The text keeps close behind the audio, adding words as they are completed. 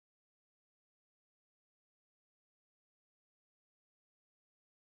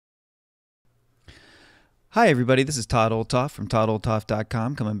Hi everybody, this is Todd Olthoff from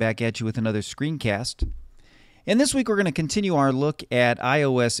ToddOlthoff.com coming back at you with another screencast. And this week we're going to continue our look at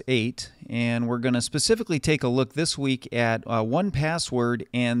iOS 8, and we're going to specifically take a look this week at 1Password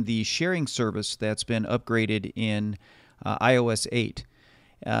and the sharing service that's been upgraded in iOS 8.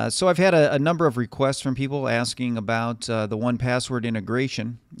 So I've had a number of requests from people asking about the 1Password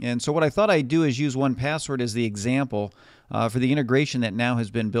integration, and so what I thought I'd do is use 1Password as the example for the integration that now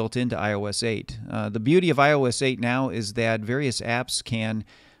has been built into iOS 8. The beauty of iOS 8 now is that various apps can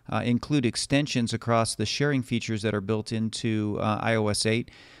include extensions across the sharing features that are built into iOS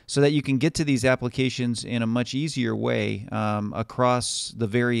 8 so that you can get to these applications in a much easier way across the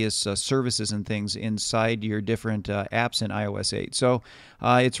various services and things inside your different apps in iOS 8. So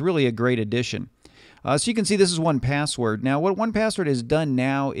it's really a great addition. So you can see this is 1Password. Now what 1Password has done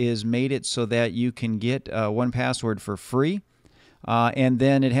now is made it so that you can get 1Password for free. And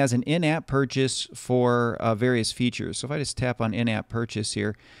then it has an in-app purchase for various features. So if I just tap on in-app purchase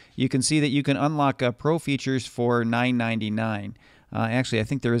here, you can see that you can unlock pro features for $9.99. Actually, I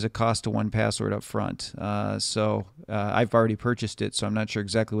think there is a cost to 1Password up front. I've already purchased it, so I'm not sure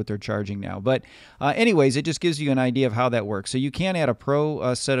exactly what they're charging now. But anyways, it just gives you an idea of how that works. So you can add a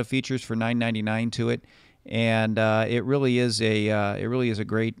pro set of features for $9.99 to it. And it really is a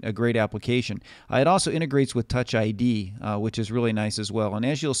great application. It also integrates with Touch ID, which is really nice as well. And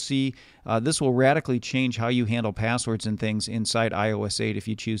as you'll see, this will radically change how you handle passwords and things inside iOS 8 if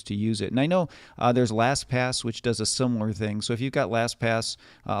you choose to use it. And I know there's LastPass, which does a similar thing. So if you've got LastPass,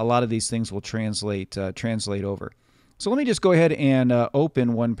 a lot of these things will translate over. So let me just go ahead and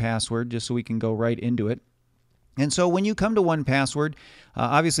open 1Password just so we can go right into it. And so when you come to 1Password,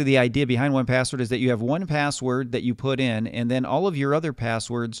 obviously the idea behind 1Password is that you have one password that you put in, and then all of your other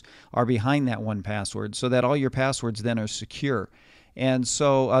passwords are behind that one password, so that all your passwords then are secure. And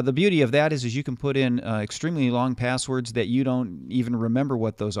so the beauty of that is you can put in extremely long passwords that you don't even remember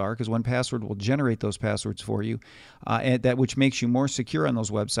what those are, because 1Password will generate those passwords for you, which makes you more secure on those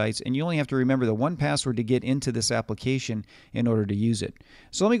websites. And you only have to remember the one password to get into this application in order to use it.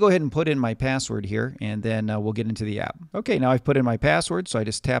 So let me go ahead and put in my password here, and then we'll get into the app. Okay, now I've put in my password, so I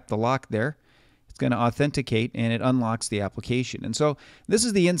just tap the lock there. It's going to authenticate, and it unlocks the application. And so this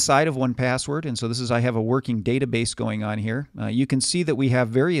is the inside of 1Password, and so I have a working database going on here. You can see that we have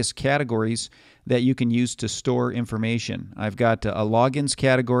various categories that you can use to store information. I've got a logins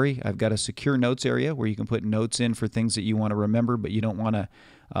category. I've got a secure notes area where you can put notes in for things that you want to remember but you don't want to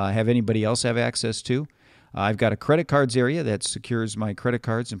have anybody else have access to. I've got a credit cards area that secures my credit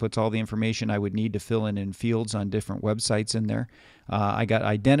cards and puts all the information I would need to fill in fields on different websites in there. I got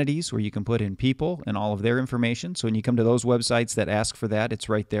identities where you can put in people and all of their information. So when you come to those websites that ask for that, it's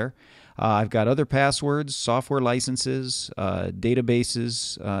right there. I've got other passwords, software licenses,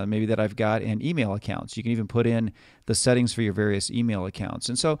 databases maybe that I've got, and email accounts. You can even put in the settings for your various email accounts.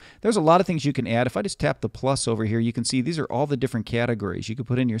 And so there's a lot of things you can add. If I just tap the plus over here, you can see these are all the different categories. You can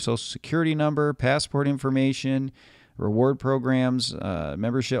put in your social security number, passport information, reward programs,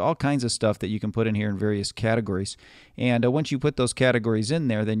 membership, all kinds of stuff that you can put in here in various categories. And once you put those categories in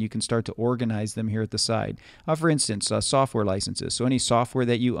there, then you can start to organize them here at the side. For instance, software licenses. So any software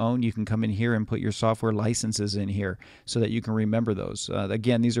that you own, you can come in here and put your software licenses in here so that you can remember those.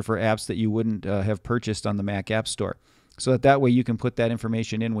 Again, these are for apps that you wouldn't have purchased on the Mac App Store, so that way you can put that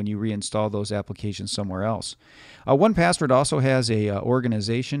information in when you reinstall those applications somewhere else. 1Password also has a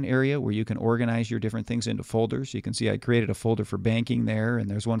organization area where you can organize your different things into folders. You can see I created a folder for banking there, and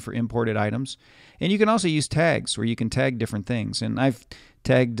there's one for imported items. And you can also use tags where you can tag different things. And I've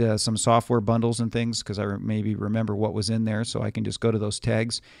tagged some software bundles and things because I maybe remember what was in there, so I can just go to those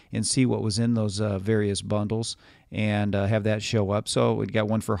tags and see what was in those various bundles and have that show up. So we got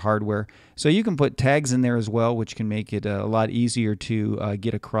one for hardware. So you can put tags in there as well, which can make it a lot easier to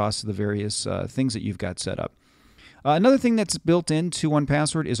get across the various things that you've got set up. Another thing that's built into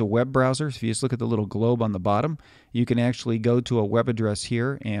 1Password is a web browser. So if you just look at the little globe on the bottom, you can actually go to a web address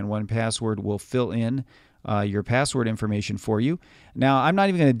here, and 1Password will fill in your password information for you. Now, I'm not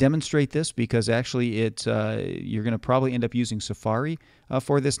even going to demonstrate this because actually you're going to probably end up using Safari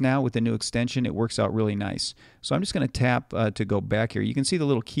for this now with the new extension. It works out really nice. So I'm just going to tap to go back here. You can see the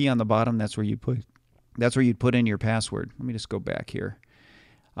little key on the bottom. That's where you'd put in your password. Let me just go back here.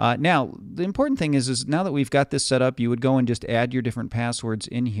 Now, the important thing is now that we've got this set up, you would go and just add your different passwords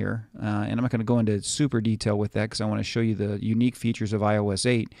in here. And I'm not going to go into super detail with that because I want to show you the unique features of iOS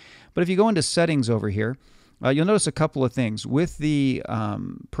 8. But if you go into settings over here, you'll notice a couple of things. With the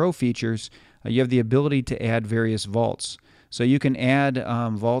Pro features, you have the ability to add various vaults. So you can add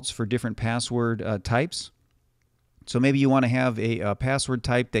vaults for different password types. So maybe you want to have a password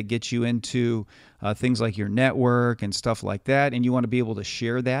type that gets you into things like your network and stuff like that, and you want to be able to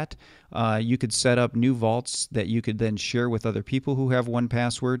share that, you could set up new vaults that you could then share with other people who have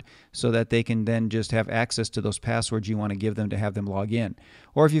 1Password so that they can then just have access to those passwords you want to give them to have them log in.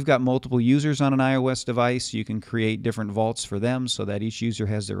 Or if you've got multiple users on an iOS device, you can create different vaults for them so that each user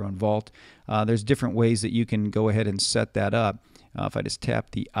has their own vault. There's different ways that you can go ahead and set that up. If I just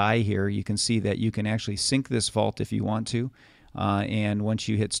tap the I here, you can see that you can actually sync this vault if you want to. And once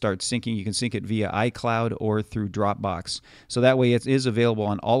you hit start syncing, you can sync it via iCloud or through Dropbox. So that way it is available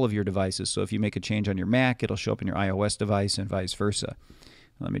on all of your devices. So if you make a change on your Mac, it'll show up in your iOS device and vice versa.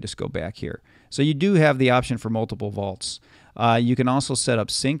 Let me just go back here. So you do have the option for multiple vaults. You can also set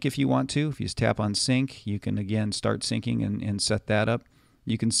up sync if you want to. If you just tap on sync, you can again start syncing and set that up.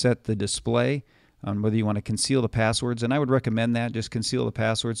 You can set the display on whether you want to conceal the passwords, and I would recommend that. Just conceal the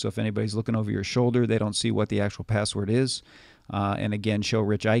password so if anybody's looking over your shoulder, they don't see what the actual password is. And again, show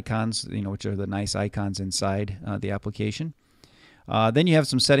rich icons, which are the nice icons inside the application. Then you have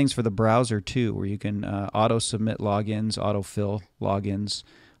some settings for the browser too, where you can auto-submit logins, auto-fill logins,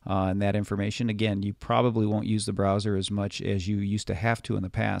 and that information. Again, you probably won't use the browser as much as you used to have to in the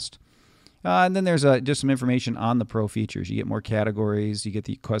past. And then there's just some information on the Pro features. You get more categories, you get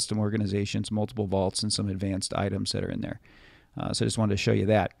the custom organizations, multiple vaults, and some advanced items that are in there. So I just wanted to show you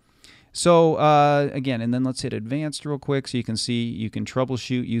that. So again, and then let's hit advanced real quick so you can see you can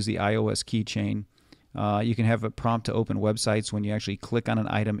troubleshoot, use the iOS keychain. You can have a prompt to open websites when you actually click on an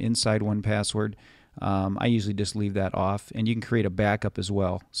item inside 1Password. I usually just leave that off, and you can create a backup as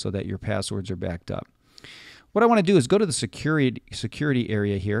well so that your passwords are backed up. What I want to do is go to the security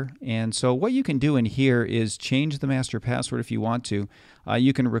area here, and so what you can do in here is change the master password if you want to.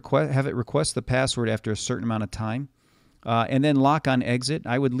 You can have it request the password after a certain amount of time. And then lock on exit.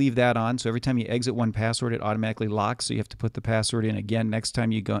 I would leave that on, so every time you exit 1Password, it automatically locks, so you have to put the password in again next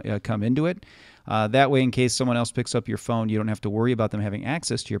time you come into it. That way, in case someone else picks up your phone, you don't have to worry about them having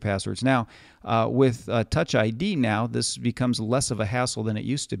access to your passwords. Now, with Touch ID now, this becomes less of a hassle than it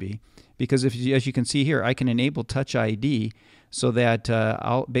used to be, because as you can see here, I can enable Touch ID so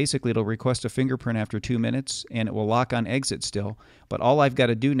that basically it'll request a fingerprint after 2 minutes, and it will lock on exit still. But all I've got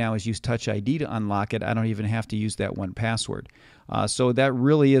to do now is use Touch ID to unlock it. I don't even have to use that 1Password. So that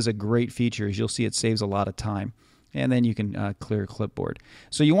really is a great feature. As you'll see, it saves a lot of time. And then you can clear clipboard.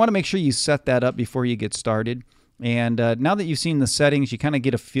 So you want to make sure you set that up before you get started. And now that you've seen the settings, you kind of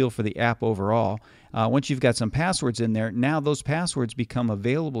get a feel for the app overall. Once you've got some passwords in there, now those passwords become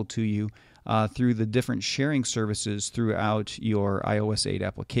available to you through the different sharing services throughout your iOS 8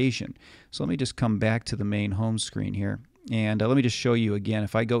 application. So let me just come back to the main home screen here. And let me just show you again.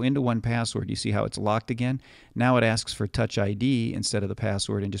 If I go into 1Password, you see how it's locked again? Now it asks for Touch ID instead of the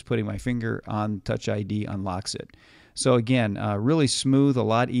password, and just putting my finger on Touch ID unlocks it. So again, really smooth, a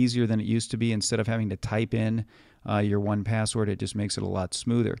lot easier than it used to be. Instead of having to type in your 1Password, it just makes it a lot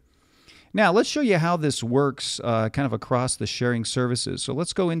smoother. Now let's show you how this works kind of across the sharing services. So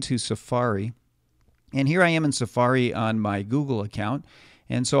let's go into Safari. And here I am in Safari on my Google account.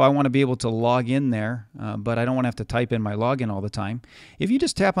 And so I want to be able to log in there, but I don't want to have to type in my login all the time. If you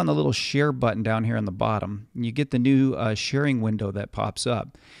just tap on the little share button down here on the bottom, you get the new sharing window that pops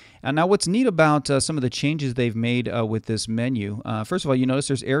up. And now what's neat about some of the changes they've made with this menu, first of all, you notice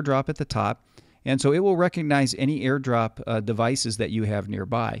there's AirDrop at the top. And so it will recognize any AirDrop devices that you have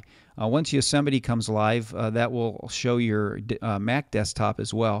nearby. Once Yosemite comes live, that will show your Mac desktop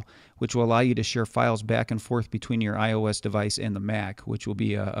as well, which will allow you to share files back and forth between your iOS device and the Mac, which will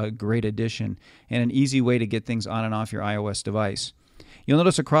be a great addition and an easy way to get things on and off your iOS device. You'll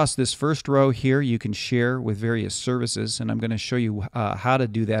notice across this first row here, you can share with various services, and I'm going to show you how to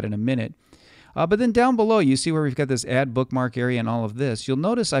do that in a minute. But then down below, you see where we've got this add bookmark area and all of this. You'll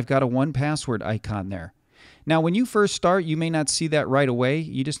notice I've got a 1Password icon there. Now, when you first start, you may not see that right away.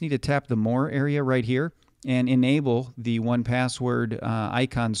 You just need to tap the More area right here and enable the 1Password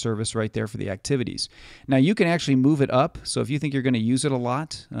icon service right there for the activities. Now, you can actually move it up. So if you think you're going to use it a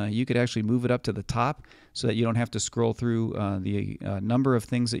lot, you could actually move it up to the top so that you don't have to scroll through the number of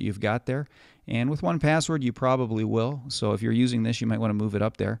things that you've got there. And with 1Password, you probably will. So if you're using this, you might want to move it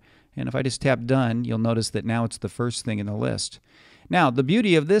up there. And if I just tap Done, you'll notice that now it's the first thing in the list. Now, the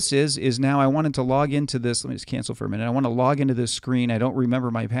beauty of this is now I wanted to log into this. Let me just cancel for a minute. I want to log into this screen. I don't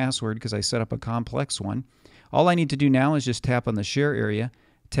remember my password because I set up a complex one. All I need to do now is just tap on the share area,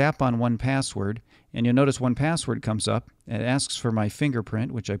 tap on 1Password, and you'll notice 1Password comes up. It asks for my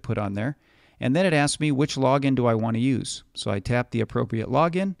fingerprint, which I put on there. And then it asks me which login do I want to use. So I tap the appropriate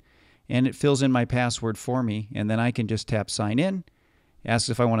login, and it fills in my password for me. And then I can just tap Sign In. Asks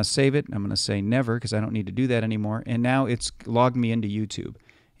if I want to save it. I'm going to say never because I don't need to do that anymore. And now it's logged me into YouTube.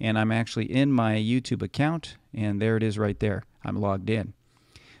 and I'm actually in my YouTube account, and there it is right there. I'm logged in.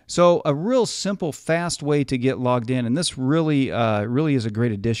 So a real simple, fast way to get logged in, and this really is a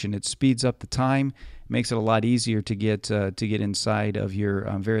great addition. It speeds up the time, makes it a lot easier to get inside of your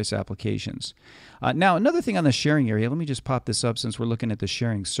various applications. Now, another thing on the sharing area, let me just pop this up since we're looking at the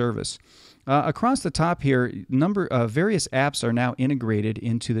sharing service. Across the top here, various apps are now integrated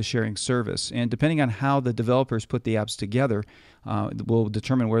into the sharing service, and depending on how the developers put the apps together, will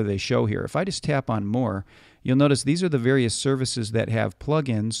determine where they show here. If I just tap on More, you'll notice these are the various services that have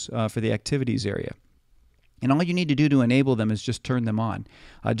plugins for the activities area. And all you need to do to enable them is just turn them on.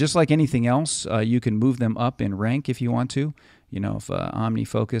 Just like anything else, you can move them up in rank if you want to. You know, if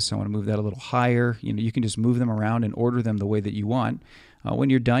OmniFocus, I want to move that a little higher. You know, you can just move them around and order them the way that you want. When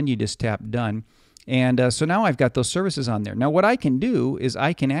you're done, you just tap Done. And so now I've got those services on there. Now what I can do is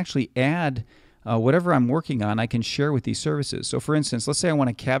I can actually add whatever I'm working on, I can share with these services. So for instance, let's say I want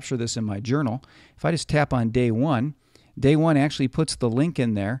to capture this in my journal. If I just tap on Day 1, Day 1 actually puts the link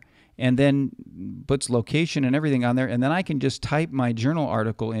in there and then puts location and everything on there. And then I can just type my journal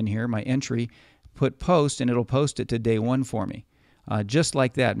article in here, my entry, put post, and it'll post it to Day 1 for me. Just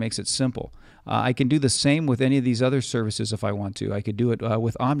like that, makes it simple. I can do the same with any of these other services if I want to. I could do it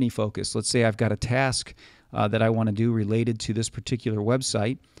with OmniFocus. Let's say I've got a task that I want to do related to this particular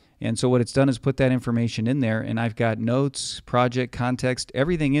website. And so what it's done is put that information in there, and I've got notes, project, context,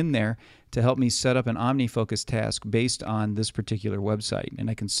 everything in there to help me set up an OmniFocus task based on this particular website. And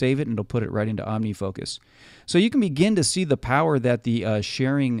I can save it, and it'll put it right into OmniFocus. So you can begin to see the power that the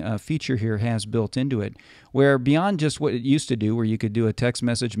sharing feature here has built into it, where beyond just what it used to do, where you could do a text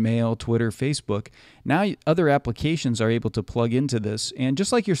message, mail, Twitter, Facebook, now other applications are able to plug into this. And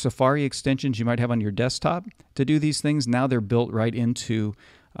just like your Safari extensions you might have on your desktop to do these things, now they're built right into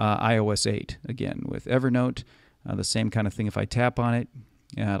iOS 8. Again, with Evernote, the same kind of thing. If I tap on it,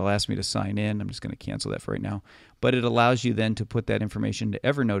 it'll ask me to sign in. I'm just going to cancel that for right now. But it allows you then to put that information to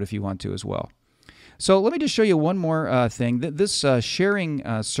Evernote if you want to as well. So let me just show you one more thing. This sharing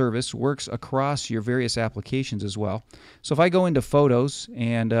service works across your various applications as well. So if I go into Photos,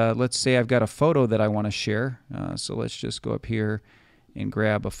 and let's say I've got a photo that I want to share. So let's just go up here and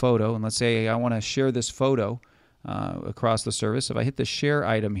grab a photo. And let's say I want to share this photo across the service. If I hit the share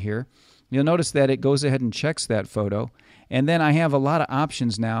item here, you'll notice that it goes ahead and checks that photo. And then I have a lot of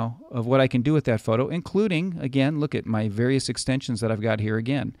options now of what I can do with that photo, including, again, look at my various extensions that I've got here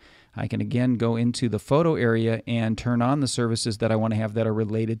again. I can again go into the photo area and turn on the services that I want to have that are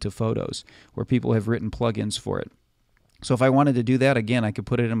related to photos, where people have written plugins for it. So if I wanted to do that, again, I could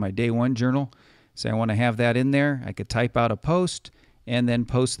put it in my Day 1 journal. Say I want to have that in there. I could type out a post and then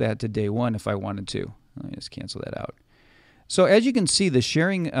post that to Day 1 if I wanted to. Let me just cancel that out. So as you can see, the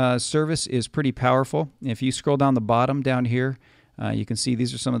sharing service is pretty powerful. If you scroll down the bottom down here, you can see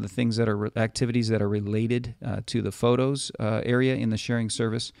these are some of the things that are activities that are related to the photos area in the sharing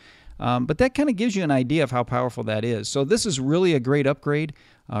service. But that kind of gives you an idea of how powerful that is. So this is really a great upgrade.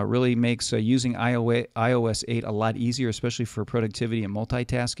 Really makes using iOS 8 a lot easier, especially for productivity and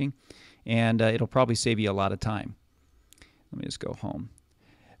multitasking. And it'll probably save you a lot of time. Let me just go home.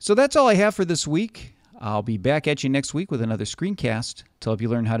 So that's all I have for this week. I'll be back at you next week with another screencast to help you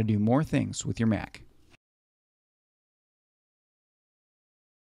learn how to do more things with your Mac.